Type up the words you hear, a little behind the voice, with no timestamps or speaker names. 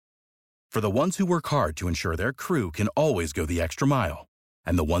For the ones who work hard to ensure their crew can always go the extra mile,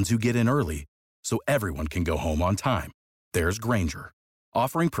 and the ones who get in early so everyone can go home on time, there's Grainger,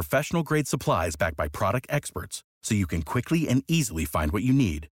 offering professional-grade supplies backed by product experts so you can quickly and easily find what you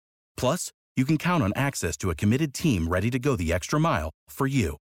need. Plus, you can count on access to a committed team ready to go the extra mile for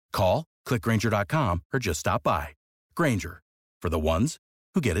you. Call, click Grainger.com, or just stop by. Grainger, for the ones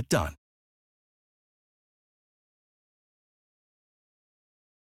who get it done.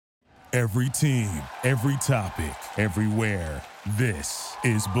 Every team, every topic, everywhere. This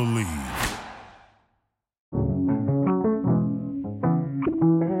is Believe.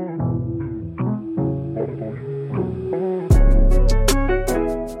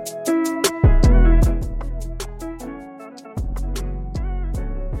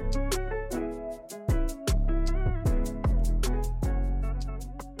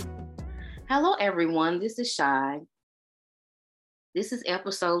 Hello, everyone. This is Shy. This is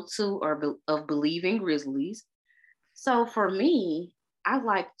episode 2 of Believing Grizzlies. So for me, I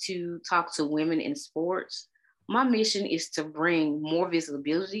like to talk to women in sports. My mission is to bring more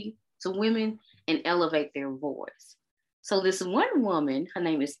visibility to women and elevate their voice. So this one woman, her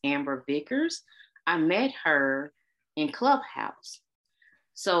name is Amber Vickers. I met her in Clubhouse.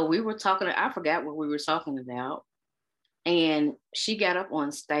 So we were talking, I forgot what we were talking about. And she got up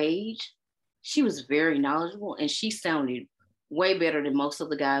on stage. She was very knowledgeable and she sounded way better than most of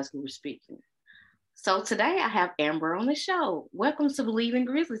the guys who were speaking. So today I have Amber on the show. Welcome to Believing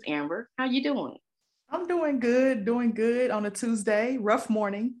Grizzlies, Amber. How you doing? I'm doing good on a Tuesday, rough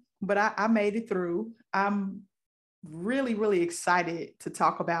morning, but I made it through. I'm really excited to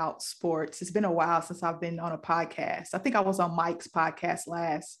talk about sports. It's been a while since I've been on a podcast. I think I was on Mike's podcast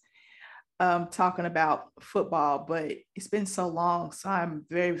last, talking about football, but it's been so long. So I'm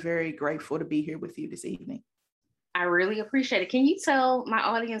very grateful to be here with you this evening. I really appreciate it. Can you tell my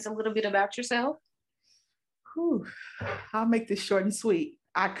audience a little bit about yourself? I'll make this short and sweet.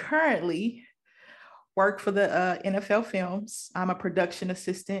 I currently work for the NFL Films. I'm a production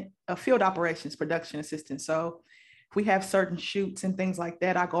assistant, a field operations production assistant. So if we have certain shoots and things like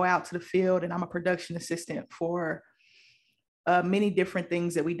that, I go out to the field and I'm a production assistant for many different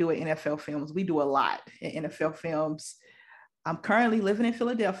things that we do at NFL Films. We do a lot at NFL Films. I'm currently living in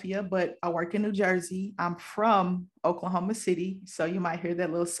Philadelphia, but I work in New Jersey. I'm from Oklahoma City, so you might hear that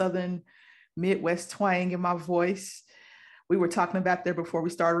little Southern Midwest twang in my voice. We were talking about that before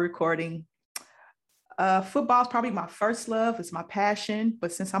we started recording. Football is probably my first love. It's my passion,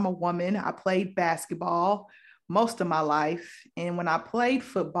 but since I'm a woman, I played basketball most of my life. And when I played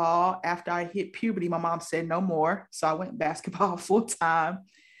football, after I hit puberty, my mom said no more, so I went basketball full time.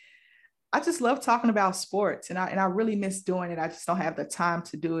 I just love talking about sports and I really miss doing it. I just don't have the time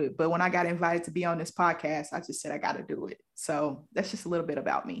to do it. But when I got invited to be on this podcast, I just said I got to do it. So that's just a little bit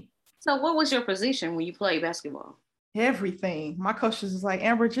about me. So what was your position when you played basketball? Everything. My coach was like,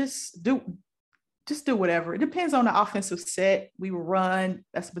 Amber, just do whatever. It depends on the offensive set. We would run.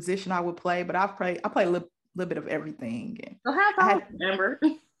 That's the position I would play. But I play a little bit of everything. And so how tall, Amber?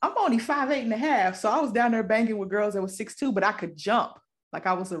 I'm only 5'8.5". So I was down there banging with girls that were 6'2", but I could jump. Like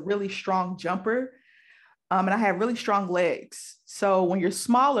I was a really strong jumper, and I had really strong legs. So when you're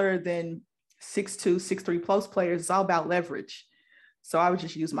smaller than 6'2", 6'3" post players, it's all about leverage. So I would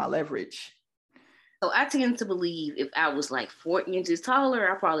just use my leverage. So I tend to believe if I was like 4 inches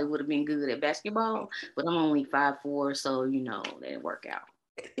taller, I probably would have been good at basketball, but I'm only 5'4", so, that didn't work out.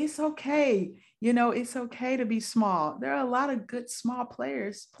 It's okay. It's okay to be small. There are a lot of good small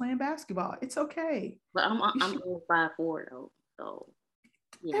players playing basketball. It's okay. But I'm only 5'4" though, so.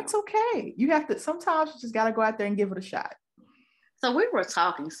 That's okay. You have to, sometimes you just got to go out there and give it a shot. So we were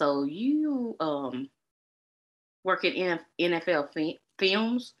talking, so you work in NFL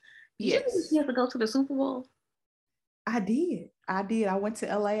Films. Yes. You have to go to the Super Bowl? I did. I went to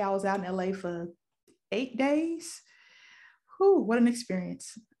LA. I was out in LA for 8 days. What an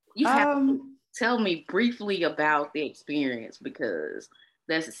experience. You have to tell me briefly about the experience because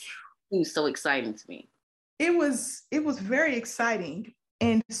that seems so exciting to me. It was very exciting.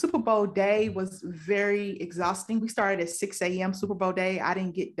 And Super Bowl day was very exhausting. We started at 6 a.m. Super Bowl day. I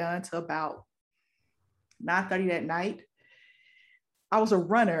didn't get done till about 9:30 that night. I was a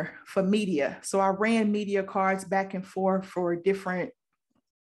runner for media. So I ran media cards back and forth for different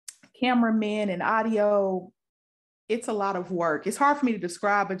cameramen and audio. It's a lot of work. It's hard for me to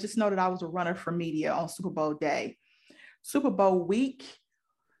describe, but just know that I was a runner for media on Super Bowl day. Super Bowl week,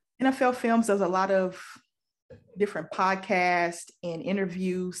 NFL Films does a lot of different podcasts and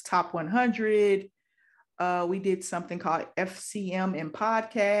interviews, top 100. We did something called FCM and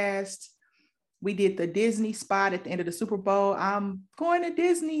podcast. We did the Disney spot at the end of the Super Bowl. I'm going to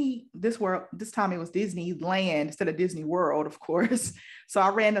Disney this world. This time it was Disneyland instead of Disney World, of course. So I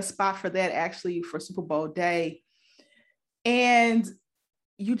ran a spot for that actually for Super Bowl day. And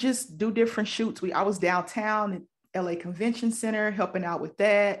you just do different shoots. I was downtown at LA Convention Center helping out with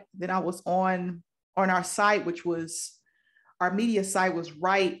that. Then I was on our site, which was our media site was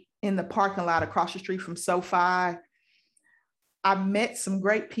right in the parking lot across the street from SoFi. I met some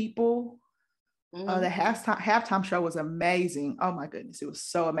great people. The halftime show was amazing. Oh my goodness, it was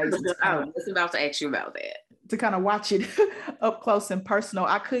so amazing. I was just about to ask you about that. To kind of watch it up close and personal.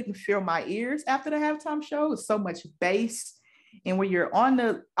 I couldn't feel my ears after the halftime show. It was so much bass. And when you're I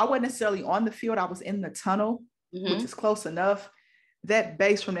wasn't necessarily on the field, I was in the tunnel, which is close enough. That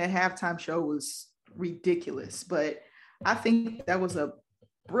bass from that halftime show was ridiculous. But I think that was a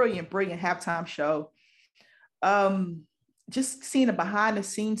brilliant halftime show. Just seeing the behind the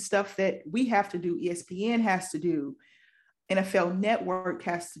scenes stuff that we have to do, ESPN has to do, NFL Network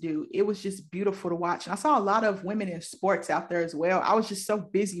has to do. It was just beautiful to watch. And I saw a lot of women in sports out there as well. I was just so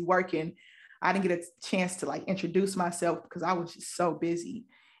busy working. I didn't get a chance to like introduce myself because I was just so busy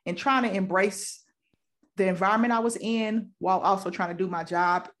and trying to embrace the environment I was in while also trying to do my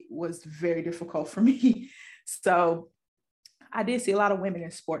job was very difficult for me. So I did see a lot of women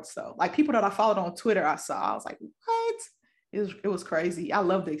in sports though. Like people that I followed on Twitter, I was like, what? It was crazy. I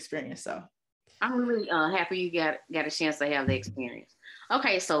love the experience. So I'm really happy you got a chance to have the experience.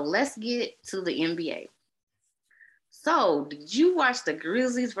 Okay, so let's get to the NBA. So did you watch the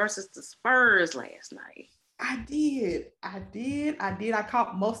Grizzlies versus the Spurs last night? I did. I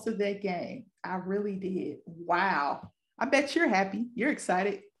caught most of that game. I really did. Wow. I bet you're happy. You're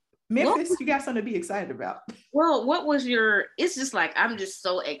excited. Memphis, you got something to be excited about. Well, it's just like, I'm just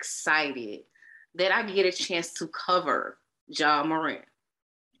so excited that I get a chance to cover Ja Morant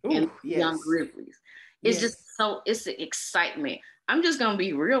and young Grizzlies. It's just it's the excitement. I'm just going to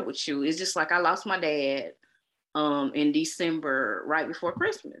be real with you. It's just like I lost my dad in December, right before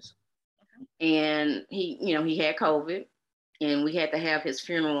Christmas. And he had COVID and we had to have his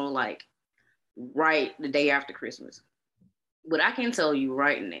funeral like right the day after Christmas. But I can tell you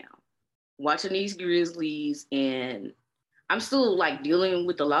right now, watching these Grizzlies, and I'm still like dealing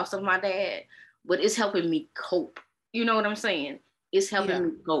with the loss of my dad, but it's helping me cope. You know what I'm saying? It's helping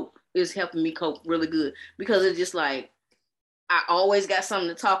me cope. It's helping me cope really good because it's just like, I always got something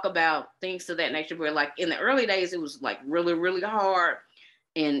to talk about, things to that nature. Where like in the early days, it was like really, really hard.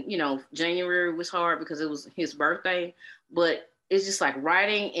 And, January was hard because it was his birthday. But it's just like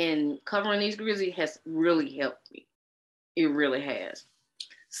writing and covering these Grizzlies has really helped me. It really has.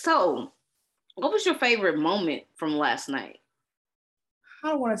 So what was your favorite moment from last night? I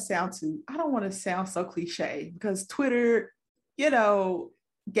don't want to sound so cliche because Twitter,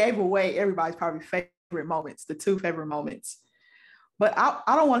 gave away everybody's probably favorite moments, the two favorite moments. But I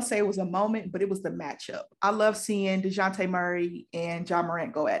don't want to say it was a moment, but it was the matchup. I love seeing DeJounte Murray and Ja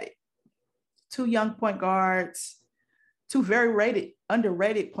Morant go at it. Two young point guards, two very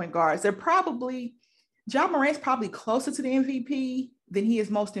underrated point guards. Ja Morant's probably closer to the MVP than he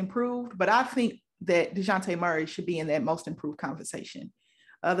is most improved, but I think that DeJounte Murray should be in that most improved conversation.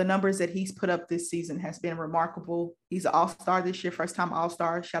 The numbers that he's put up this season has been remarkable. He's an all-star this year, first time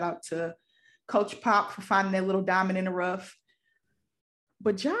all-star. Shout out to Coach Pop for finding that little diamond in the rough.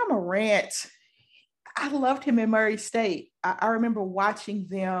 But Ja Morant, I loved him in Murray State. I remember watching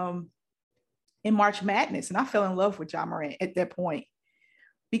them in March Madness, and I fell in love with Ja Morant at that point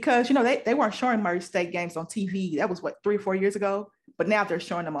because, they weren't showing Murray State games on TV. That was 3 or 4 years ago, but now they're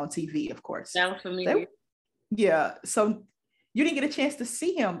showing them on TV, of course. Sounds familiar. So you didn't get a chance to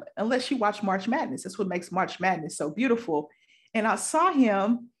see him unless you watch March Madness. That's what makes March Madness so beautiful. And I saw him,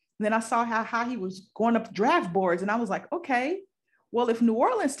 and then I saw how he was going up draft boards, and I was like, okay, well, if New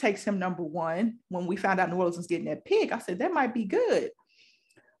Orleans takes him number one, when we found out New Orleans was getting that pick, I said, that might be good.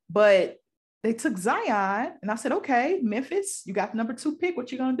 But they took Zion, and I said, okay, Memphis, you got the number 2 pick.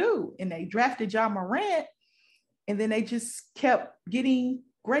 What you going to do? And they drafted Ja Morant, and then they just kept getting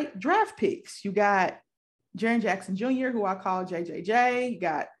great draft picks. You got Jaren Jackson Jr., who I call JJJ. You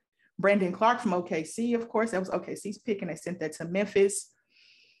got Brandon Clark from OKC, of course. That was OKC's pick, and they sent that to Memphis.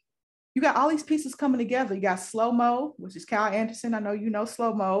 You got all these pieces coming together. You got Slow Mo, which is Kyle Anderson. I know you know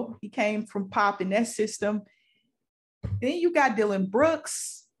Slow Mo. He came from Pop in that system. Then you got Dillon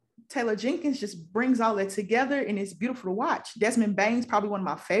Brooks. Taylor Jenkins just brings all that together, and it's beautiful to watch. Desmond Bane's probably one of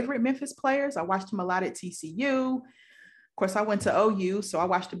my favorite Memphis players. I watched him a lot at TCU. Of course, I went to OU, so I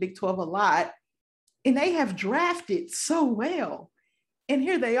watched the Big 12 a lot. And they have drafted so well. And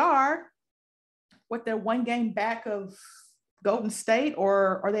here they are, they're one game back of Golden State,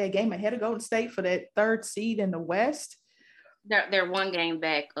 or are they a game ahead of Golden State for that third seed in the West? They're one game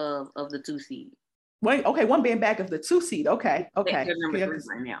back of the 2 seed. Wait, okay, one being back of the 2 seed. Okay. They're number 3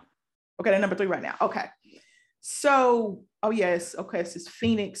 right now. Okay, they're number 3 right now. Okay. So, oh yes, okay, it's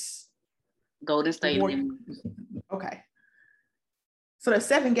Phoenix. Golden State. Okay. So they're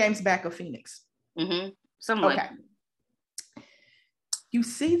 7 games back of Phoenix. Mm-hmm. Something like that. You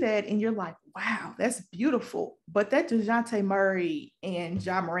see that and you're like, wow, that's beautiful. But that DeJounte Murray and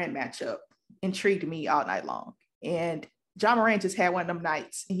Ja Morant matchup intrigued me all night long. And Ja Morant just had one of them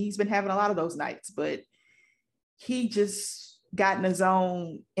nights. And he's been having a lot of those nights, but he just got in his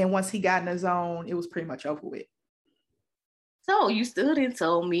zone. And once he got in his zone, it was pretty much over with. So you stood and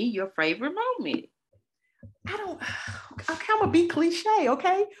told me your favorite moment. I'm gonna be cliche,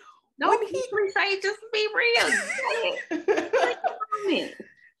 okay? Don't be cliche, just be real.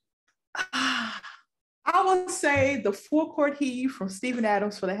 I would say the full court heave from Steven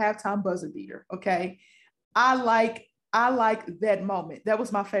Adams for the halftime buzzer beater. Okay, I like that moment. That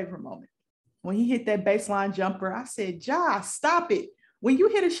was my favorite moment when he hit that baseline jumper. I said, "Ja, stop it!" When you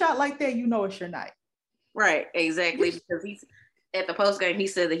hit a shot like that, you know it's your night. Right, exactly. Because he's at the post game, he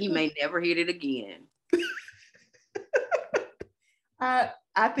said that he may never hit it again.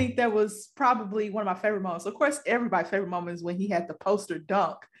 I think that was probably one of my favorite moments. Of course, everybody's favorite moment is when he had the poster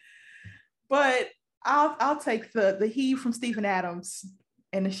dunk. But I'll take the heave from Steven Adams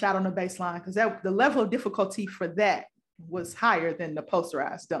and the shot on the baseline, because the level of difficulty for that was higher than the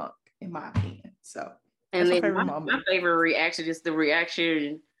posterized dunk, in my opinion. So, and then my favorite reaction is the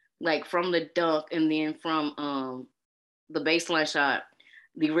reaction like from the dunk and then from the baseline shot,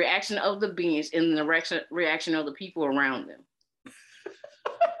 the reaction of the bench and the reaction of the people around them.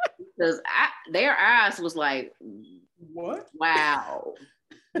 Because their eyes was like, what? Wow.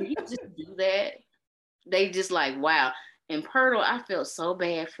 Did he just do that? They just like, wow. And Pirtle, I felt so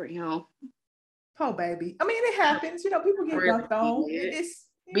bad for him. Oh, baby. I mean, it happens. You know, people get dunked on.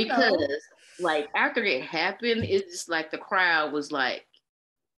 Because, like, after it happened, it's just like the crowd was like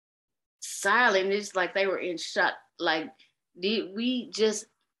silent. It's like they were in shock. Like, did we just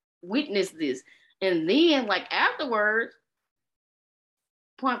witness this? And then, like, afterwards,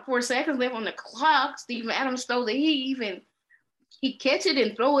 0.4 seconds left on the clock, Steven Adams throw the heave and he catch it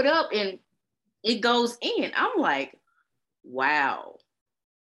and throw it up and it goes in. I'm like, wow.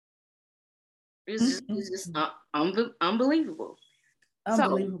 It's just unbelievable.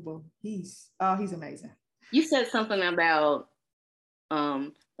 Unbelievable. So, he's amazing. You said something about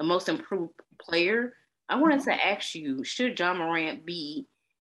the most improved player. I wanted to ask you, should Ja Morant be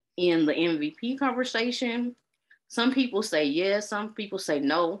in the MVP conversation? Some people say yes, some people say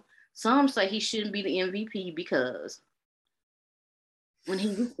no. Some say he shouldn't be the MVP because when he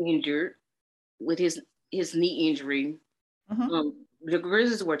was injured with his knee injury, the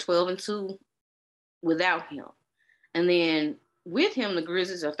Grizzlies were 12-2 without him. And then with him, the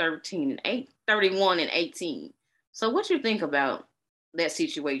Grizzlies are 31-18. So what you think about that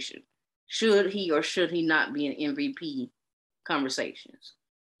situation? Should he or should he not be in MVP conversations?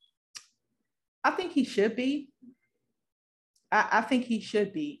 I think he should be. I think he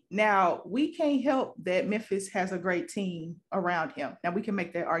should be. Now, we can't help that Memphis has a great team around him. Now, we can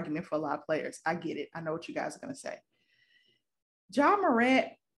make that argument for a lot of players. I get it. I know what you guys are going to say. Ja Morant,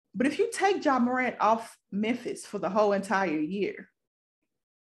 but if you take Ja Morant off Memphis for the whole entire year,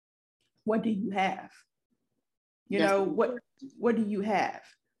 what do you have? What do you have?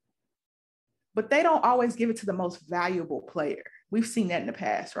 But they don't always give it to the most valuable player. We've seen that in the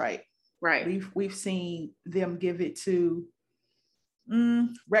past, right? Right. We've seen them give it to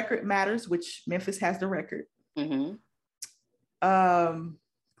record matters, which Memphis has the record. Mm-hmm.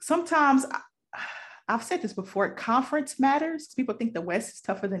 Sometimes I've said this before, conference matters. People think the West is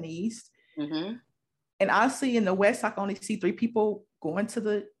tougher than the East. Mm-hmm. And honestly, in the West, I can only see 3 people going to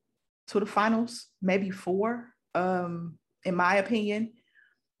the finals, maybe 4, in my opinion.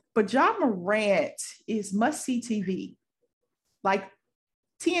 But Ja Morant is must-see TV. Like,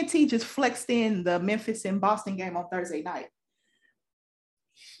 TNT just flexed in the Memphis and Boston game on Thursday night.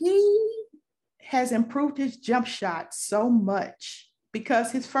 He has improved his jump shot so much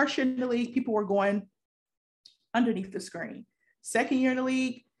because his first year in the league, people were going underneath the screen. Second year in the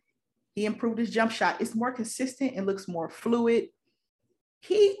league, he improved his jump shot. It's more consistent and looks more fluid.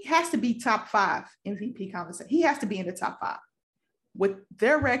 He has to be top 5 MVP conversation. He has to be in the top 5. With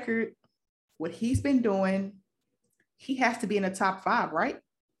their record, what he's been doing, he has to be in the top 5, right?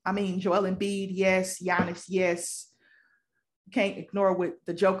 I mean, Joel Embiid, yes. Giannis, yes. Can't ignore what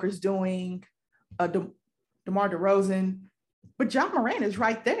the Joker's doing. DeMar DeRozan. But Ja Morant is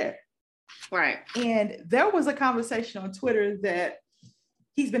right there. Right. And there was a conversation on Twitter that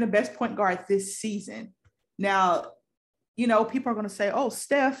he's been the best point guard this season. Now, you know, people are going to say, oh,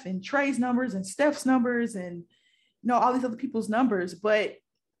 Steph and Trey's numbers and Steph's numbers and, you know, all these other people's numbers. But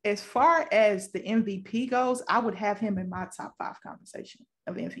as far as the MVP goes, I would have him in my top 5 conversation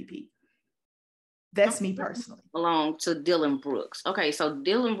of MVP. That's me personally. Belong to Dillon Brooks. Okay, so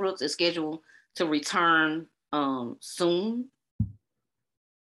Dillon Brooks is scheduled to return soon.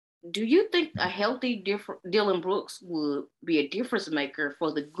 Do you think a healthy Dillon Brooks would be a difference maker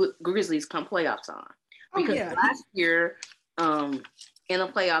for the Grizzlies come playoff time? Because last year, in the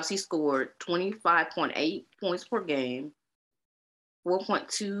playoffs, he scored 25.8 points per game,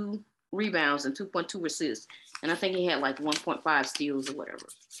 4.2 rebounds, and 2.2 assists. And I think he had like 1.5 steals or whatever.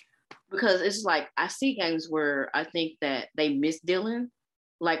 Because it's like, I see games where I think that they miss Dillon,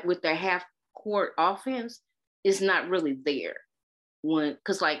 like with their half-court offense, it's not really there.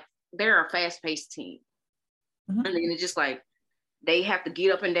 Because like, they're a fast-paced team. Mm-hmm. And then it's just like, they have to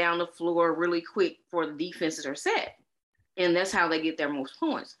get up and down the floor really quick for the defenses are set. And that's how they get their most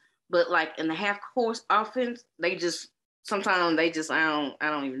points. But like in the half-court offense, sometimes I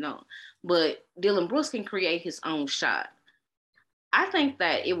don't even know. But Dillon Brooks can create his own shot. I think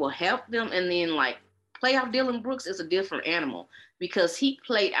that it will help them. And then like playoff Dillon Brooks is a different animal because he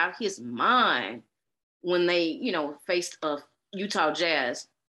played out his mind when they, you know, faced Utah Jazz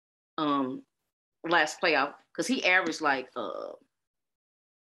last playoff, because he averaged like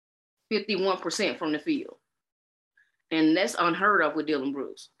 51% from the field. And that's unheard of with Dillon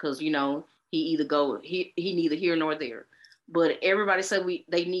Brooks because, you know, he neither here nor there. But everybody said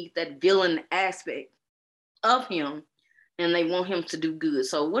they need that villain aspect of him and they want him to do good.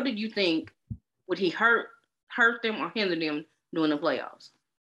 So what did you think? Would he hurt them or hinder them during the playoffs?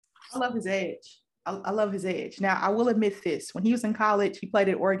 I love his edge. I love his edge. Now, I will admit this. When he was in college, he played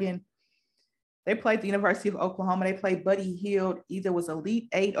at Oregon. They played the University of Oklahoma. They played Buddy Hield. Either was Elite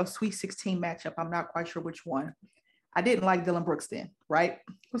 8 or Sweet 16 matchup. I'm not quite sure which one. I didn't like Dillon Brooks then, right?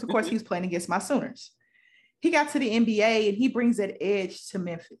 Because, of course, he was playing against my Sooners. He got to the NBA and he brings that edge to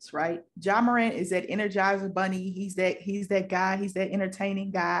Memphis, right? Ja Morant is that Energizer Bunny. He's that guy. He's that entertaining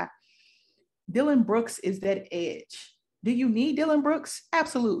guy. Dillon Brooks is that edge. Do you need Dillon Brooks?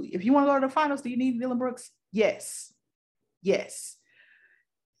 Absolutely. If you want to go to the finals, do you need Dillon Brooks? Yes. Yes.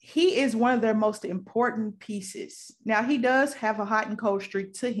 He is one of their most important pieces. Now, he does have a hot and cold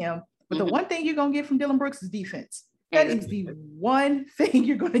streak to him, but the one thing you're going to get from Dillon Brooks is defense. That is the one thing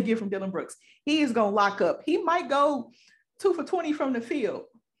you're going to get from Dillon Brooks. He is going to lock up. He might go 2 for 20 from the field,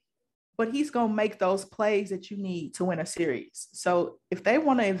 but he's going to make those plays that you need to win a series. So if they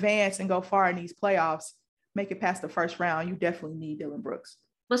want to advance and go far in these playoffs, make it past the first round, you definitely need Dillon Brooks.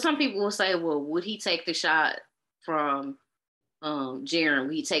 But some people will say, well, would he take the shot from Jaren?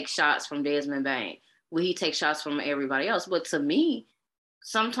 Would he take shots from Desmond Bain? Would he take shots from everybody else? But to me,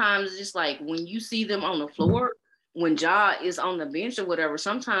 sometimes just like when you see them on the floor, when Ja is on the bench or whatever,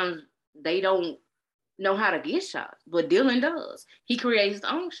 sometimes they don't know how to get shots, but Dillon does. He creates his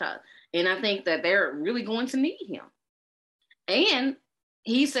own shot. And I think that they're really going to need him. And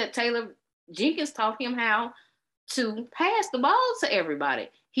he said Taylor Jenkins taught him how to pass the ball to everybody.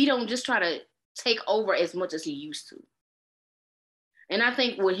 He don't just try to take over as much as he used to. And I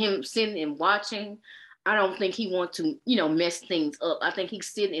think with him sitting and watching, I don't think he wants to, mess things up. I think he's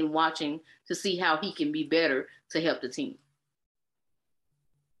sitting and watching to see how he can be better to help the team.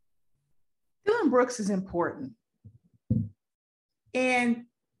 Dillon Brooks is important. And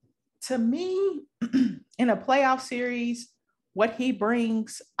to me, in a playoff series, what he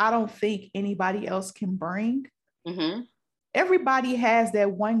brings, I don't think anybody else can bring. Mm-hmm. Everybody has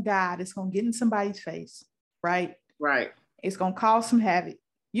that one guy that's going to get in somebody's face, right? Right. It's going to cause some havoc.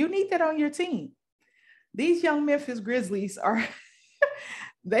 You need that on your team. These young Memphis Grizzlies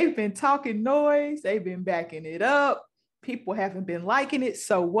they've been talking noise. They've been backing it up. People haven't been liking it.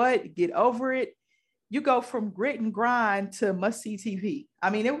 So what? Get over it. You go from grit and grind to must-see TV. I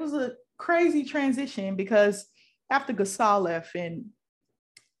mean, it was a crazy transition because after Gasol left and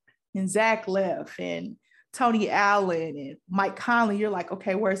Zach left and Tony Allen and Mike Conley, you're like,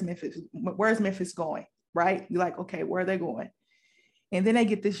 okay, where's Memphis? Where's Memphis going? Right? You're like, okay, where are they going? And then they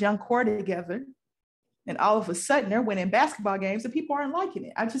get this young core together. And all of a sudden they're winning basketball games and people aren't liking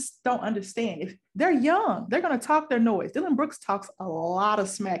it. I just don't understand. If they're young, they're going to talk their noise. Dillon Brooks talks a lot of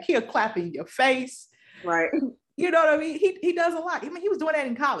smack. He'll clap in your face. Right. You know what I mean? He does a lot. I mean, he was doing that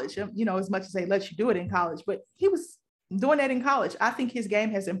in college, as much as they let you do it in college, but he was doing that in college. I think his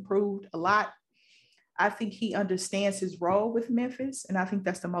game has improved a lot. I think he understands his role with Memphis. And I think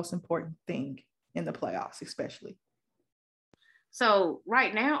that's the most important thing in the playoffs, especially. So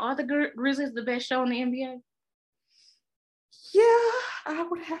right now, are the Grizzlies the best show in the NBA? Yeah, I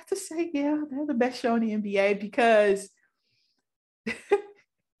would have to say, yeah, they're the best show in the NBA because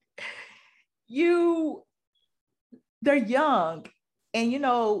they're young. And,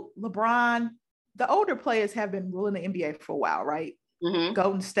 LeBron, the older players have been ruling the NBA for a while, right? Mm-hmm.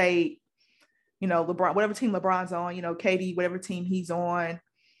 Golden State, LeBron, whatever team LeBron's on, KD, whatever team he's on,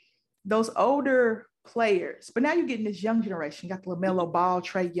 those older players. But now you're getting this young generation. You got LaMelo Ball,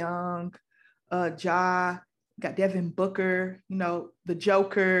 Trae Young, Ja, got Devin Booker, the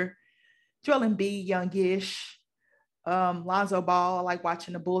Joker, Joel Embiid, youngish, Lonzo Ball. I like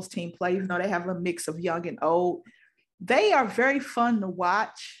watching the Bulls team play, even though they have a mix of young and old. They are very fun to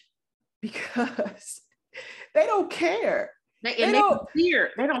watch because they don't care. They don't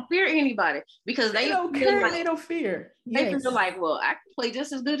fear anybody because they don't care. Like, they don't fear. They feel like, well, I can play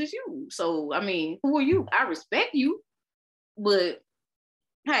just as good as you. So, I mean, who are you? I respect you, but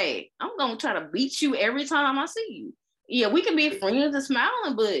hey, I'm gonna try to beat you every time I see you. Yeah, we can be friends and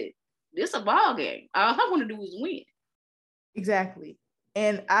smiling, but this a ball game. All I want to do is win. Exactly,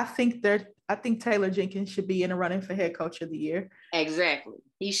 and I think Taylor Jenkins should be in the running for head coach of the year. Exactly,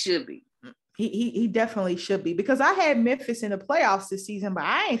 he should be. He definitely should be, because I had Memphis in the playoffs this season, but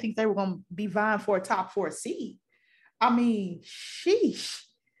I didn't think they were going to be vying for a top 4 seed. I mean, sheesh.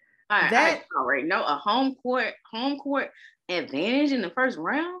 I already know a home court advantage in the first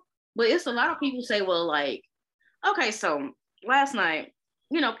round, but it's a lot of people say, well, like, okay, so last night,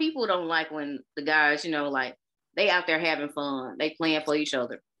 people don't like when the guys, like they out there having fun, they playing for each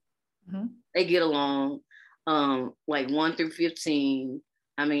other, they get along, like 1 through 15.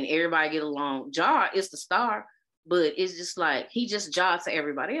 I mean, everybody get along. Ja is the star, but it's just like he just jaws to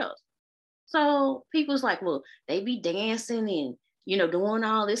everybody else. So people's like, well, they be dancing and, doing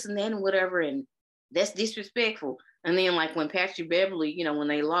all this and that and whatever, and that's disrespectful. And then like when Patrick Beverly, when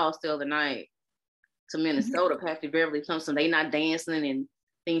they lost the other night to Minnesota, Patrick Beverly comes and they not dancing and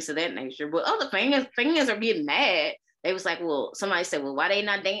things of that nature. But other fans are getting mad. They was like, well, somebody said, well, why they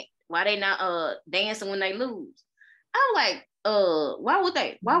not dancing when they lose? I'm like, why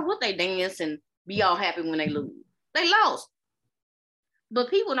would they dance and be all happy when they lose? They lost. But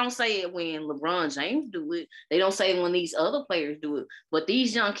people don't say it when LeBron James do it. They don't say it when these other players do it. But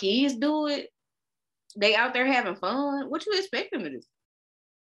these young kids do it. They out there having fun. What you expect them to do?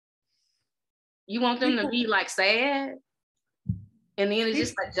 You want them to be like sad? And then it's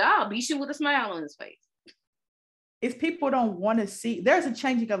just like, job, beat you with a smile on his face. If people don't want to see, there's a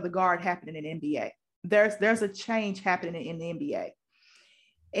changing of the guard happening in the NBA. There's a change happening in the NBA.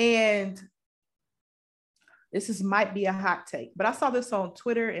 And this might be a hot take, but I saw this on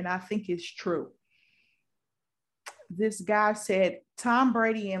Twitter and I think it's true. This guy said Tom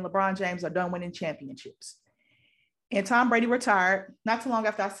Brady and LeBron James are done winning championships. And Tom Brady retired. Not too long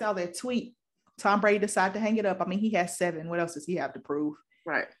after I saw that tweet, Tom Brady decided to hang it up. I mean, he has 7. What else does he have to prove?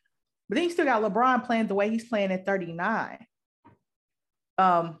 Right. But then you still got LeBron playing the way he's playing at 39.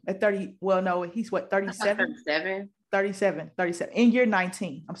 At 30, well, no, he's what, 37? 37. In year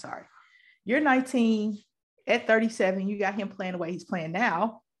 19, I'm sorry. Year 19 at 37, you got him playing the way he's playing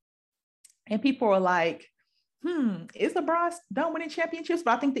now. And people are like, is LeBron done winning championships?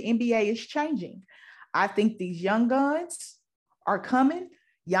 But I think the NBA is changing. I think these young guns are coming.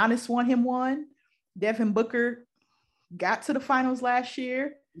 Giannis won him one. Devin Booker got to the finals last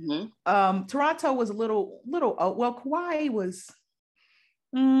year. Toronto was a little, well, Kawhi was,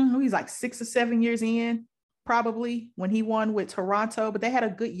 he's like 6 or 7 years in, probably, when he won with Toronto, but they had a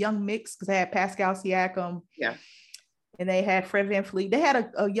good young mix because they had Pascal Siakam. Yeah. And they had Fred VanVleet. They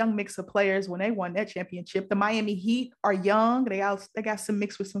had a young mix of players when they won that championship. The Miami Heat are young. They got some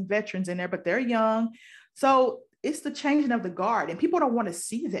mix with some veterans in there, but they're young. So it's the changing of the guard, and people don't want to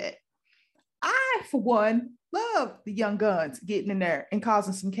see that. I, for one, love the young guns getting in there and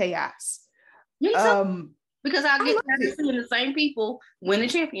causing some chaos. Me too. Because I get tired of seeing the same people win the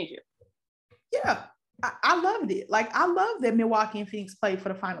championship. Yeah, I loved it. Like, I love that Milwaukee and Phoenix played for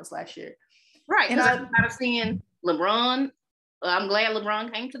the finals last year. Right, because I'm tired of seeing LeBron. I'm glad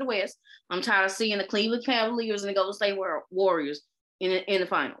LeBron came to the West. I'm tired of seeing the Cleveland Cavaliers and the Golden State Warriors in the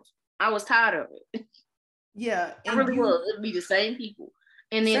finals. I was tired of it. Yeah. I really was. It'd be the same people.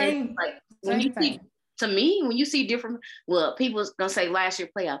 And then it's like, when you see different, well, people's gonna say last year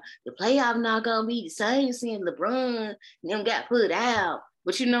the playoff not gonna be the same seeing LeBron and them got put out.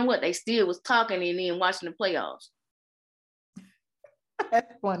 But you know what? They still was talking and then watching the playoffs.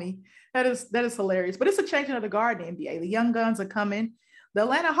 That's funny. That is hilarious. But it's a changing of the guard in the NBA. The young guns are coming. The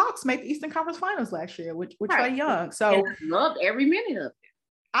Atlanta Hawks made the Eastern Conference Finals last year, which are young. So I loved every minute of it.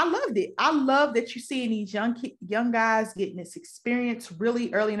 I loved it. I love that you're seeing these young guys getting this experience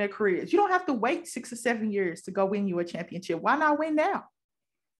really early in their careers. You don't have to wait 6 or 7 years to go win you a championship. Why not win now?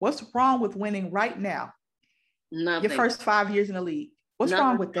 What's wrong with winning right now? Nothing. Your first 5 years in the league. What's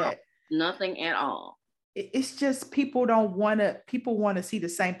wrong with that? Nothing at all. It's just people want to see the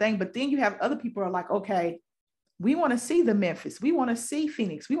same thing. But then you have other people are like, okay, we want to see the Memphis. We want to see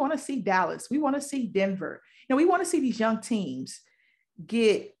Phoenix. We want to see Dallas. We want to see Denver. We want to see these young teams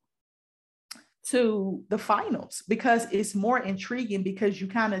get to the finals because it's more intriguing because you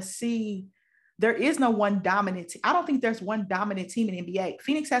kind of see there is no one dominant team. I don't think there's one dominant team in the NBA.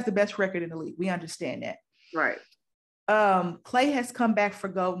 Phoenix has the best record in the league. We understand that. Right. Clay has come back for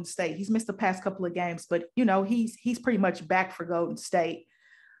Golden State. He's missed the past couple of games, but he's pretty much back for Golden State.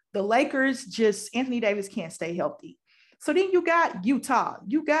 The Lakers, just Anthony Davis can't stay healthy. So then you got Utah,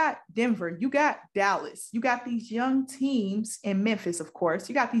 you got Denver, you got Dallas, you got these young teams in Memphis, of course.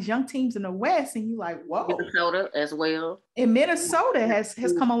 You got these young teams in the West, and you're like, whoa. Minnesota as well. And Minnesota has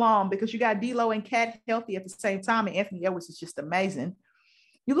come along because you got D'Lo and Cat healthy at the same time, and Anthony Edwards is just amazing.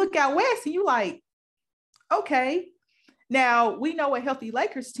 You look out West, and you like, okay. Now, we know a healthy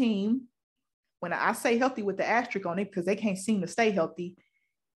Lakers team, when I say healthy with the asterisk on it, because they can't seem to stay healthy,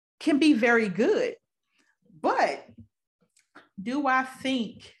 can be very good. But do I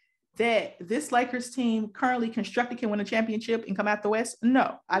think that this Lakers team currently constructed can win a championship and come out the West?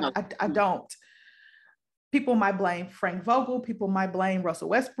 No, I don't. People might blame Frank Vogel. People might blame Russell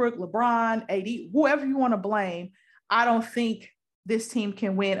Westbrook, LeBron, AD, whoever you want to blame. I don't think this team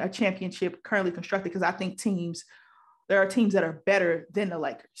can win a championship currently constructed because I think there are teams that are better than the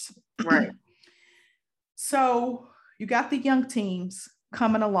Lakers. Right. So you got the young teams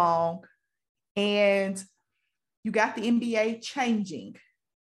coming along, and you got the NBA changing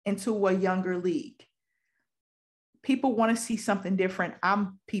into a younger league. People want to see something different.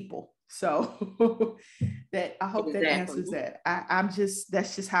 I'm people. So that I hope that answers that.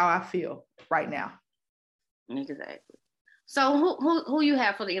 That's just how I feel right now. Exactly. So who you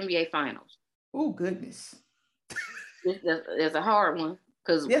have for the NBA finals? Oh, goodness. There's a hard one.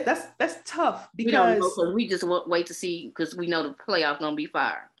 Yeah, that's tough because we just wait to see because we know the playoffs gonna be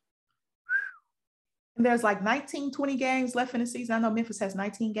fire. And there's like 19, 20 games left in the season. I know Memphis has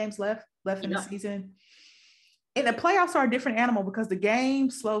 19 games left in the season. And the playoffs are a different animal because the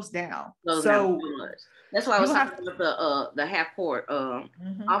game slows down. So that's why I was talking about the half court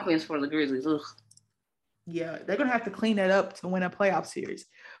offense for the Grizzlies. Ugh. Yeah, they're gonna have to clean that up to win a playoff series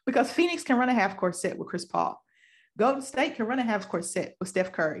because Phoenix can run a half court set with Chris Paul. Golden State can run a half court set with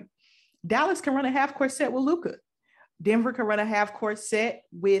Steph Curry. Dallas can run a half court set with Luka. Denver can run a half court set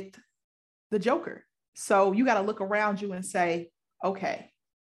with the Joker. So you got to look around you and say, okay.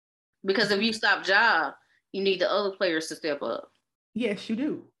 Because if you stop Ja, you need the other players to step up. Yes, you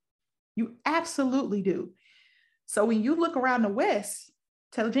do. You absolutely do. So when you look around the West,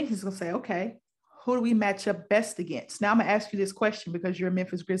 Taylor Jenkins is going to say, okay, who do we match up best against? Now I'm going to ask you this question because you're a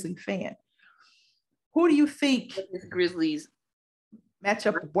Memphis Grizzlies fan. Who do you think Grizzlies match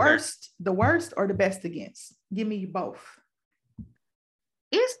up the worst or the best against? Give me both.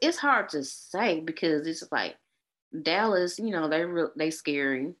 It's hard to say because it's like Dallas, they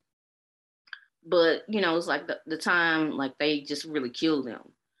scary. But, it's like the time like they just really killed them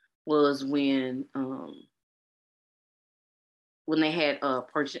was when they had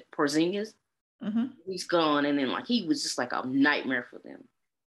Porzingis. Mm-hmm. He's gone, and then like he was just like a nightmare for them.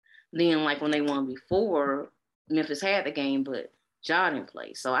 Then, like, when they won before, Memphis had the game, but Ja didn't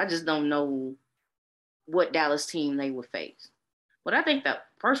play. So I just don't know what Dallas team they would face. But I think that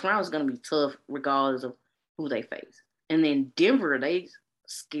first round is going to be tough regardless of who they face. And then Denver, they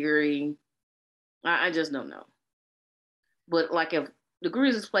scary. I just don't know. But, like, if the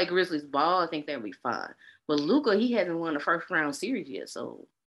Grizzlies play Grizzlies ball, I think they'll be fine. But Luka, he hasn't won a first-round series yet, so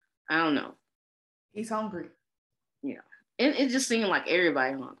I don't know. He's hungry. Yeah. And it just seemed like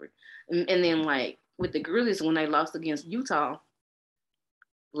everybody hungry. And then, like, with the Grizzlies, when they lost against Utah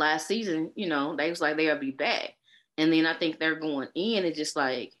last season, they was like, they'll be back. And then I think they're going in. It's just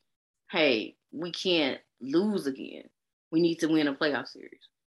like, hey, we can't lose again. We need to win a playoff series.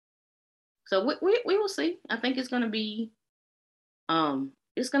 So we will see. I think it's going to be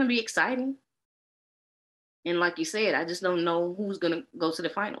exciting. And like you said, I just don't know who's going to go to the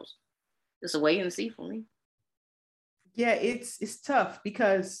finals. It's a wait and see for me. Yeah, it's tough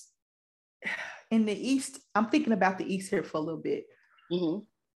because in the East, I'm thinking about the East here for a little bit. Mm-hmm.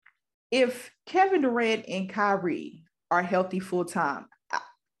 If Kevin Durant and Kyrie are healthy full time,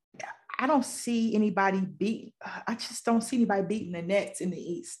 I don't see anybody I just don't see anybody beating the Nets in the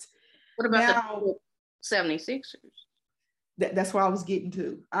East. What about the 76ers? That's where I was getting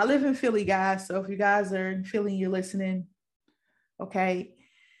to. I live in Philly, guys. So if you guys are in Philly and you're listening, okay.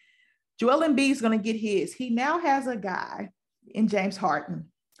 Joel Embiid is going to get his. He now has a guy in James Harden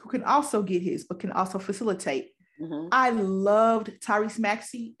who can also get his, but can also facilitate. Mm-hmm. I loved Tyrese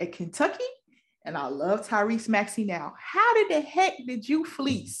Maxey at Kentucky, and I love Tyrese Maxey now. How the heck did you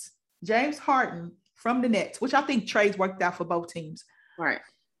fleece James Harden from the Nets, which I think trades worked out for both teams, right?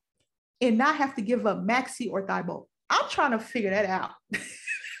 And not have to give up Maxey or Thibault? I'm trying to figure that out.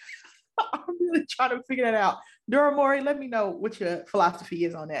 I'm really trying to figure that out. Durham Morey, let me know what your philosophy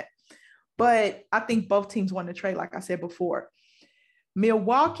is on that. But I think both teams won the trade, like I said before.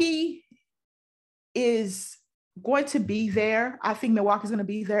 Milwaukee is going to be there. I think Milwaukee's going to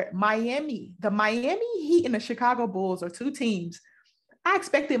be there. The Miami Heat and the Chicago Bulls are two teams. I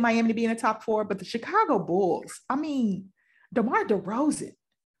expected Miami to be in the top 4, but the Chicago Bulls, I mean, DeMar DeRozan.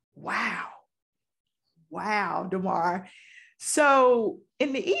 Wow, DeMar. So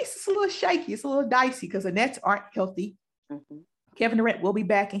in the East, it's a little shaky. It's a little dicey because the Nets aren't healthy. Mm-hmm. Kevin Durant will be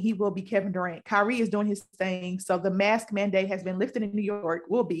back, and he will be Kevin Durant. Kyrie is doing his thing. So the mask mandate has been lifted in New York,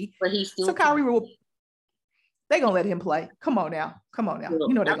 will be. But he's still. So Kyrie will. They're going to let him play. Come on now. Well,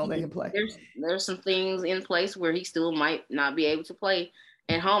 you know they're going to let him play. There's some things in place where he still might not be able to play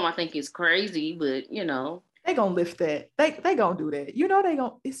at home. I think it's crazy, but, you know. They're going to lift that. They going to do that. You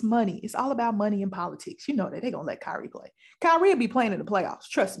know it's money. It's all about money and politics. You know that. They're going to let Kyrie play. Kyrie will be playing in the playoffs.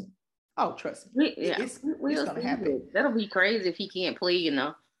 Trust me. Oh, trust me. It's going to happen. That'll be crazy if he can't play in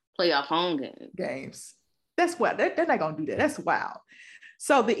a playoff home games. That's what. They're not going to do that. That's wild.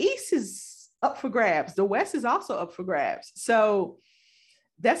 So the East is up for grabs. The West is also up for grabs. So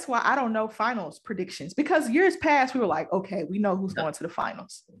that's why I don't know finals predictions, because years past we were like, okay, we know who's going to the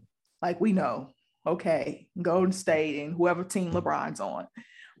finals. Like, we know, okay, Golden State and whoever team LeBron's on.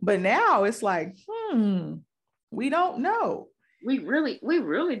 But now it's like, we don't know. We really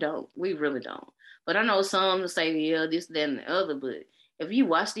don't. We really don't. But I know some say, yeah, this, that, and the other. But if you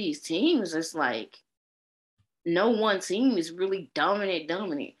watch these teams, it's like no one team is really dominant.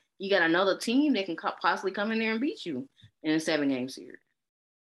 You got another team that can possibly come in there and beat you in a 7-game series.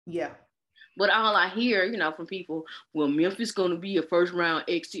 Yeah. But all I hear, from people, well, Memphis going to be a first-round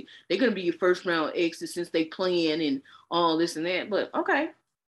exit. They're going to be a first-round exit since they playing and all this and that. But, okay.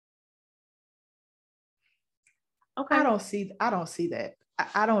 I don't see that. I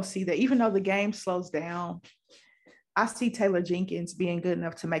don't see that. Even though the game slows down, I see Taylor Jenkins being good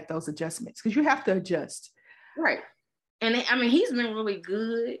enough to make those adjustments, because you have to adjust. Right. And, he's been really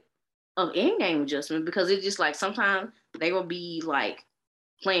good of in-game adjustment, because it's just like sometimes they will be like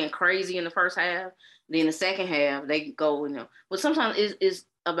playing crazy in the first half. Then the second half, they go, But sometimes it's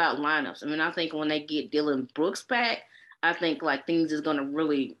about lineups. I think when they get Dillon Brooks back, I think like things is going to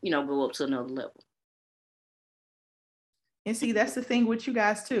really, go up to another level. And see, that's the thing with you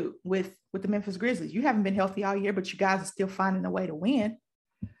guys too, with the Memphis Grizzlies. You haven't been healthy all year, but you guys are still finding a way to win.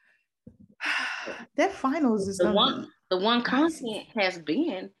 That finals is the one constant has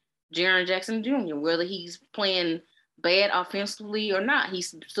been Jaren Jackson Jr., whether he's playing bad offensively or not.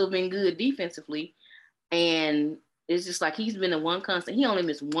 He's still been good defensively. And it's just like he's been the one constant. He only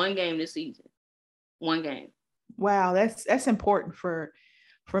missed one game this season. One game. Wow, that's important for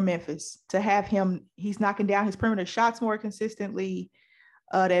Memphis to have him. He's knocking down his perimeter shots more consistently.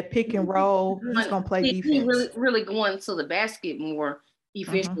 That pick and roll, he's going to play defense. He's really going to the basket more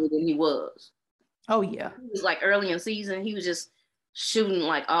efficiently than he was. Oh, yeah. He was like early in the season, he was just shooting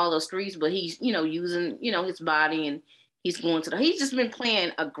like all those threes, but he's, using, his body, and he's going to he's just been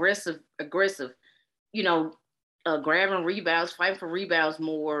playing aggressive, grabbing rebounds, fighting for rebounds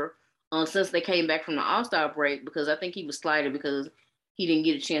more since they came back from the All-Star break, because I think he was slighted because he didn't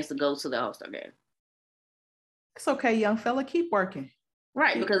get a chance to go to the All-Star game. It's okay, young fella. Keep working.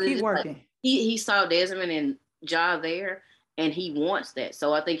 Right, because keep working. Like, he saw Desmond and Ja there, and he wants that.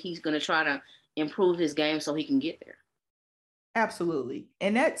 So I think he's going to try to improve his game so he can get there. Absolutely.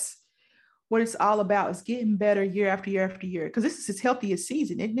 And that's what it's all about, is getting better year after year after year. Because this is his healthiest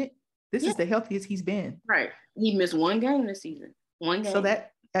season, isn't it? This is the healthiest he's been. Right. He missed one game this season. One game. So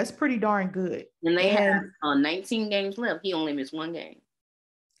that's pretty darn good. And they have 19 games left. He only missed one game.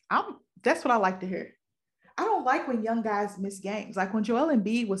 That's what I like to hear. I don't like when young guys miss games. Like when Joel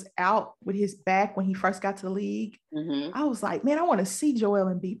Embiid was out with his back when he first got to the league, I was like, man, I want to see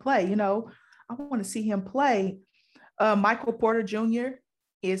Joel Embiid play. I want to see him play. Michael Porter Jr.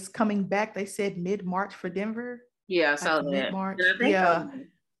 is coming back. They said mid-March for Denver. Yeah, I saw that. Mid-March. Yeah.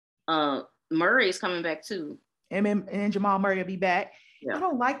 Murray is coming back too. And Jamal Murray will be back. Yeah. I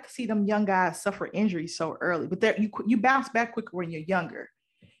don't like to see them young guys suffer injuries so early, but you bounce back quicker when you're younger.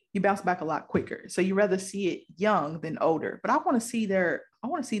 you bounce back a lot quicker. So you rather see it young than older. But I want to see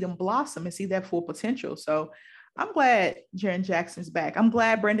them blossom and see that full potential. So I'm glad Jaren Jackson's back. I'm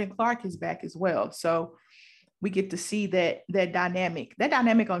glad Brandon Clark is back as well. So we get to see that dynamic. That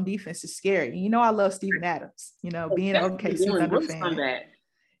dynamic on defense is scary. You know, I love Steven Adams, you know, being an OKC Dillon Thunder Brooks fan. come back.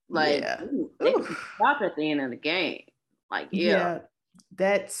 Like, yeah. they can stop at the end of the game. Like, yeah,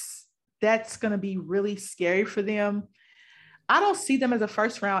 that's going to be really scary for them. I don't see them as a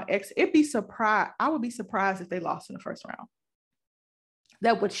first round exit. I would be surprised if they lost in the first round.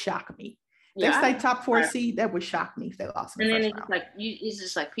 That would shock me. They stay top 4 seed. That would shock me if they lost in the first round. It's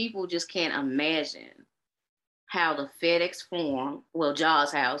just like people just can't imagine how the FedEx Forum,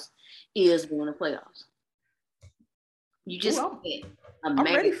 Jaws house, is doing the playoffs. You just can't imagine.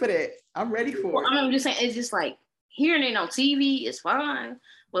 I'm ready for that. I'm ready for it. I'm just saying, it's just like hearing it on TV is fine,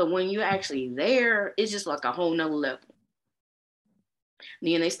 but when you're actually there, it's just like a whole nother level.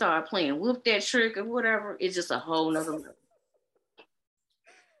 Then they start playing Whoop That Trick or whatever. It's just a whole nother level.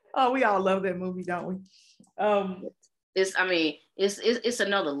 Oh, we all love that movie, don't we? It's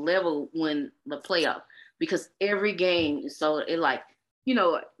another level when the playoff, because every game is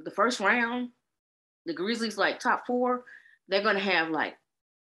the first round, the Grizzlies like top 4, they're gonna have like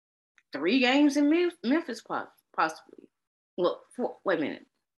 3 games in Memphis possibly. Well, 4. Wait a minute,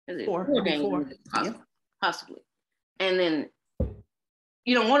 is it 4 games? 4. Possibly, and then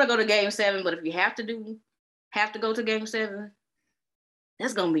you don't want to go to Game 7, but if you have to go to Game 7.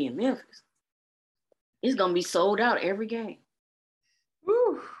 That's going to be in Memphis. It's going to be sold out every game.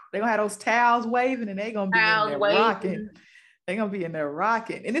 Woo. They're going to have those towels waving, and they're going to be in there rocking. They're going to be in there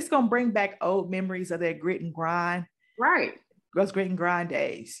rocking. And it's going to bring back old memories of their grit and grind. Right. Those grit and grind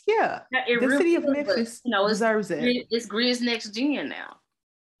days. Yeah. The really city of Memphis deserves it. It's Grizz Next Gen now.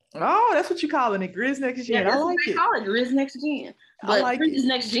 Oh, that's what you calling it, Grizz Next Gen. Yeah, I like it. Call it Grizz Next Gen. But Grizz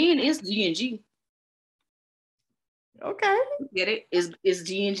Next Gen is G&G. Okay. Get it? It's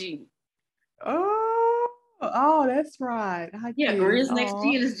G&G. Oh, that's right. Grizz Next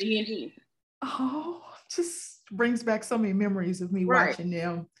Gen is G&G. Oh, just brings back so many memories of me watching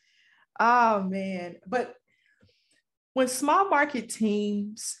them. Oh man. But when small market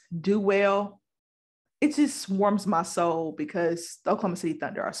teams do well, it just warms my soul because the Oklahoma City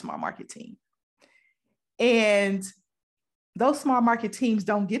Thunder are a small market team. And those small market teams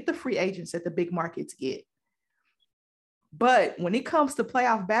don't get the free agents that the big markets get. But when it comes to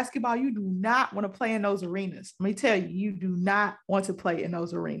playoff basketball, you do not want to play in those arenas. Let me tell you, you do not want to play in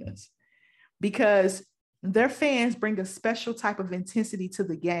those arenas because their fans bring a special type of intensity to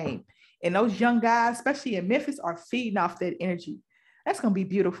the game. And those young guys, especially in Memphis, are feeding off that energy. That's going to be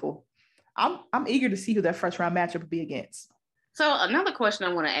beautiful. I'm eager to see who that first round matchup will be against. So another question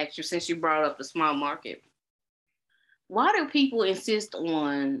I want to ask you, since you brought up the small market, why do people insist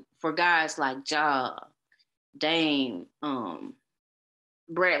on, for guys like Ja, Dame,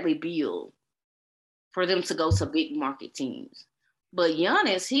 Bradley Beal, for them to go to big market teams? But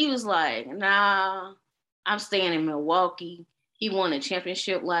Giannis, he was like, nah, I'm staying in Milwaukee. He won a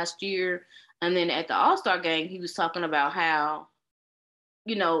championship last year. And then at the All-Star game, he was talking about how,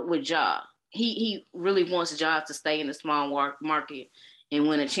 with Ja, he really wants Ja to stay in the small market and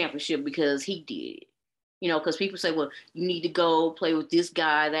win a championship because he did. Because people say, well, you need to go play with this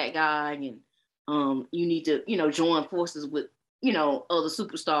guy, that guy, and you need to, join forces with, other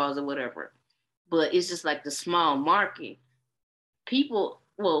superstars or whatever. But it's just like the small market.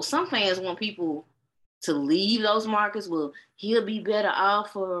 Some fans want people to leave those markets. Well, he'll be better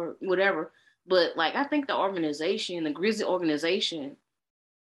off or whatever. But I think the Grizzly organization,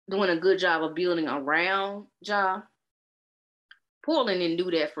 doing a good job of building around Ja. Portland didn't do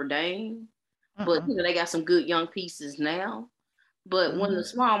that for Dame. But they got some good young pieces now. But when the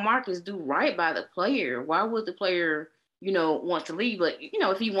small markets do right by the player, why would the player, want to leave? But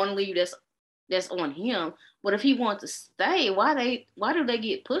if he want to leave, that's on him. But if he wants to stay, why do they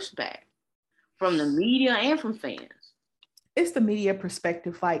get pushed back from the media and from fans? It's the media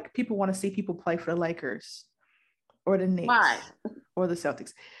perspective. Like, people want to see people play for the Lakers or the Knicks. Why? Or the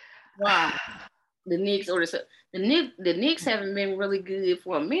Celtics. Why? The Knicks or the Knicks haven't been really good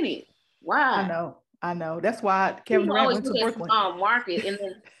for a minute. Why? I know. That's why Kevin Durant went to Brooklyn. Small market, and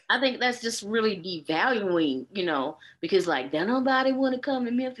then I think that's just really devaluing, because don't nobody want to come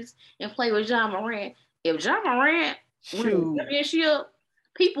to Memphis and play with Ja Morant. If Ja Morant wins the championship,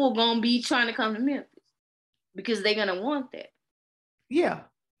 people are gonna be trying to come to Memphis because they're gonna want that. Yeah,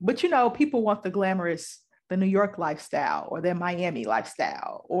 but people want the glamorous, the New York lifestyle, or the Miami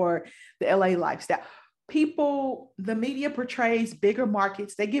lifestyle, or the LA lifestyle. The media portrays bigger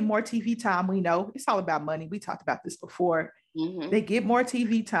markets. They get more TV time. We know it's all about money. We talked about this before. Mm-hmm. They get more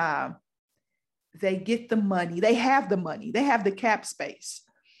TV time. They get the money. They have the money. They have the cap space.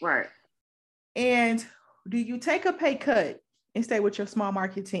 Right. And do you take a pay cut and stay with your small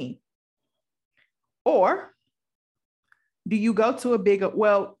market team? Or do you go to a bigger,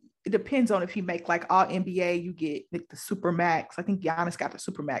 well, it depends on if you make like all NBA, you get like the super max. I think Giannis got the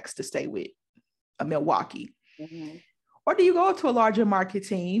super max to stay with a Milwaukee. Mm-hmm. Or do you go to a larger market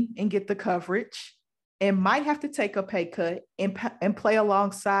team and get the coverage and might have to take a pay cut and play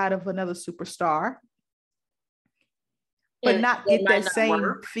alongside of another superstar, but not get that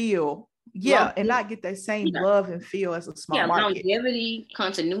same feel. Yeah, and not get that same love and feel as a small market. Longevity,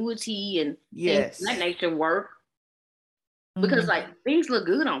 continuity, and yes, that nature work. Because like things look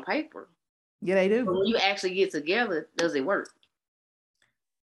good on paper. Yeah, they do. But when you actually get together, does it work?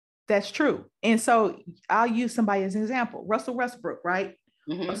 That's true. And so I'll use somebody as an example. Russell Westbrook, right?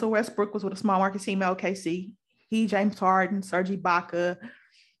 Mm-hmm. Russell Westbrook was with a small market team at OKC. He, James Harden, Serge Ibaka,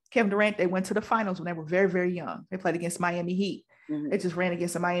 Kevin Durant, they went to the finals when they were very, very young. They played against Miami Heat. Mm-hmm. They just ran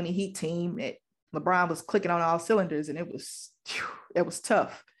against a Miami Heat team that LeBron was clicking on all cylinders, and it was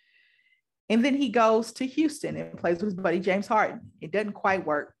tough. And then he goes to Houston and plays with his buddy James Harden. It doesn't quite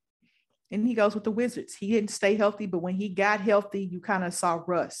work. And he goes with the Wizards. He didn't stay healthy, but when he got healthy, you kind of saw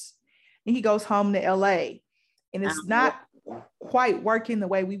rust. And he goes home to LA, and it's not quite working the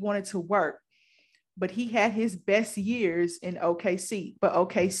way we want it to work. But he had his best years in OKC. But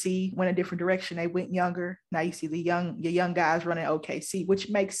OKC went a different direction. They went younger. Now you see the young guys running OKC, which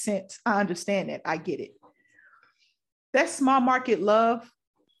makes sense. I understand that. I get it. That small market love,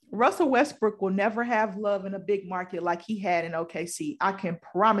 Russell Westbrook will never have love in a big market like he had in OKC. I can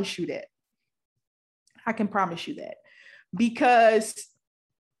promise you that. Because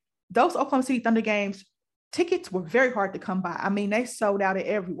those Oklahoma City Thunder games, tickets were very hard to come by. I mean, they sold out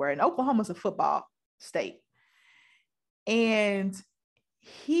everywhere. And Oklahoma's a football state. And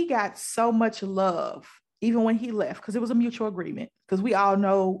he got so much love, even when he left, because it was a mutual agreement, because we all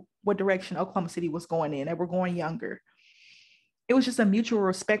know what direction Oklahoma City was going in. They were going younger. It was just a mutual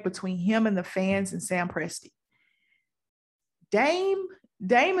respect between him and the fans and Sam Presti.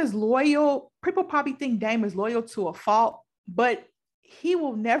 Dame is loyal. People probably think Dame is loyal to a fault, but he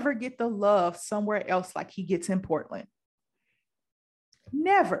will never get the love somewhere else like he gets in Portland.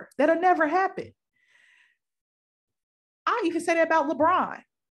 Never. That'll never happen. I even say that about LeBron.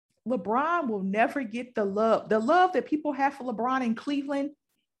 LeBron will never get the love. The love that people have for LeBron in Cleveland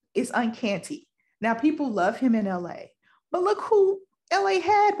is uncanny. Now, people love him in LA, but look who LA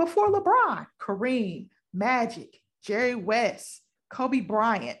had before LeBron. Kareem, Magic, Jerry West, Kobe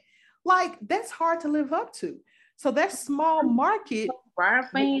Bryant. Like, that's hard to live up to. So that small market. LeBron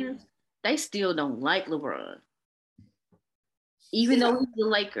fans, they still don't like LeBron. Even though he's a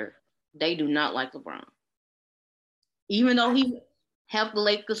Laker, they do not like LeBron. Even though he helped the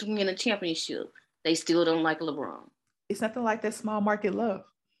Lakers win a championship, they still don't like LeBron. It's nothing like that small market love.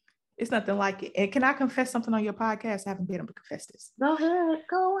 It's nothing like it. And can I confess something on your podcast? I haven't been able to confess this. Go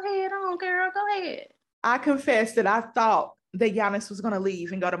ahead on, girl. Go ahead. I confessed that I thought that Giannis was going to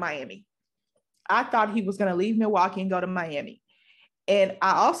leave and go to Miami. I thought he was going to leave Milwaukee and go to Miami. And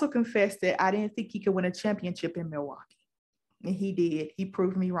I also confessed that I didn't think he could win a championship in Milwaukee. And he did. He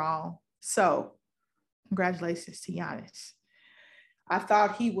proved me wrong. So congratulations to Giannis. I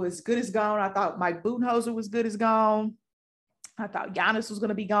thought he was good as gone. I thought Mike Budenholzer was good as gone. I thought Giannis was going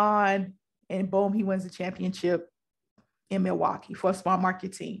to be gone. And boom, he wins the championship in Milwaukee for a small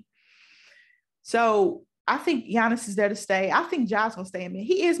market team. So I think Giannis is there to stay. I think Ja's going to stay in Memphis.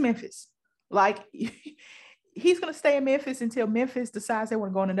 He is Memphis. Like, he's going to stay in Memphis until Memphis decides they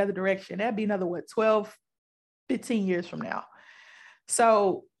want to go in another direction. That'd be another, 12, 15 years from now.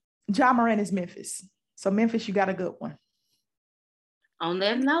 So Ja Morant is Memphis. So Memphis, you got a good one. On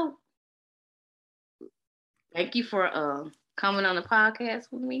that note, thank you for coming on the podcast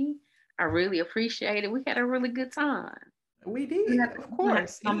with me. I really appreciate it. We had a really good time. We did, of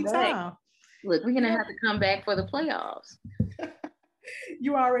course. Anytime. Look, we're going to have to come back for the playoffs.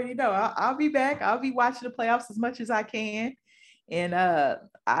 You already know. I'll be back. I'll be watching the playoffs as much as I can. And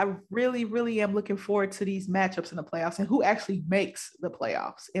I really, really am looking forward to these matchups in the playoffs and who actually makes the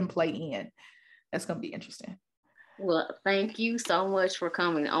playoffs and play in. That's going to be interesting. Well, thank you so much for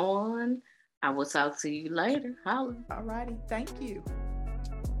coming on. I will talk to you later. Holla. All righty. Thank you.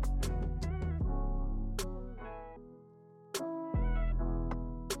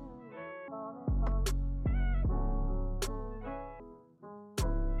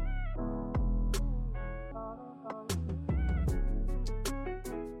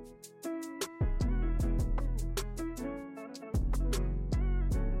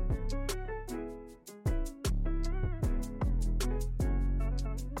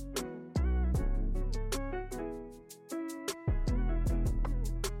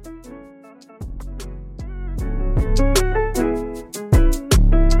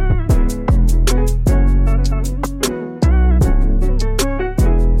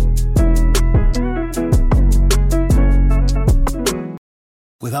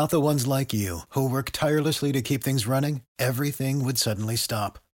 Without the ones like you, who work tirelessly to keep things running, everything would suddenly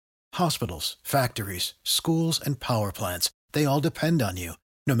stop. Hospitals, factories, schools, and power plants, they all depend on you.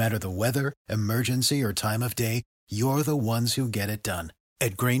 No matter the weather, emergency, or time of day, you're the ones who get it done.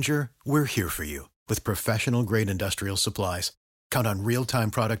 At Grainger, we're here for you with professional-grade industrial supplies. Count on real-time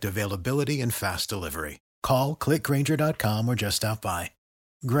product availability and fast delivery. Call, click Grainger.com, or just stop by.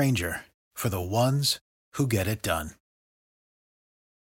 Grainger, for the ones who get it done.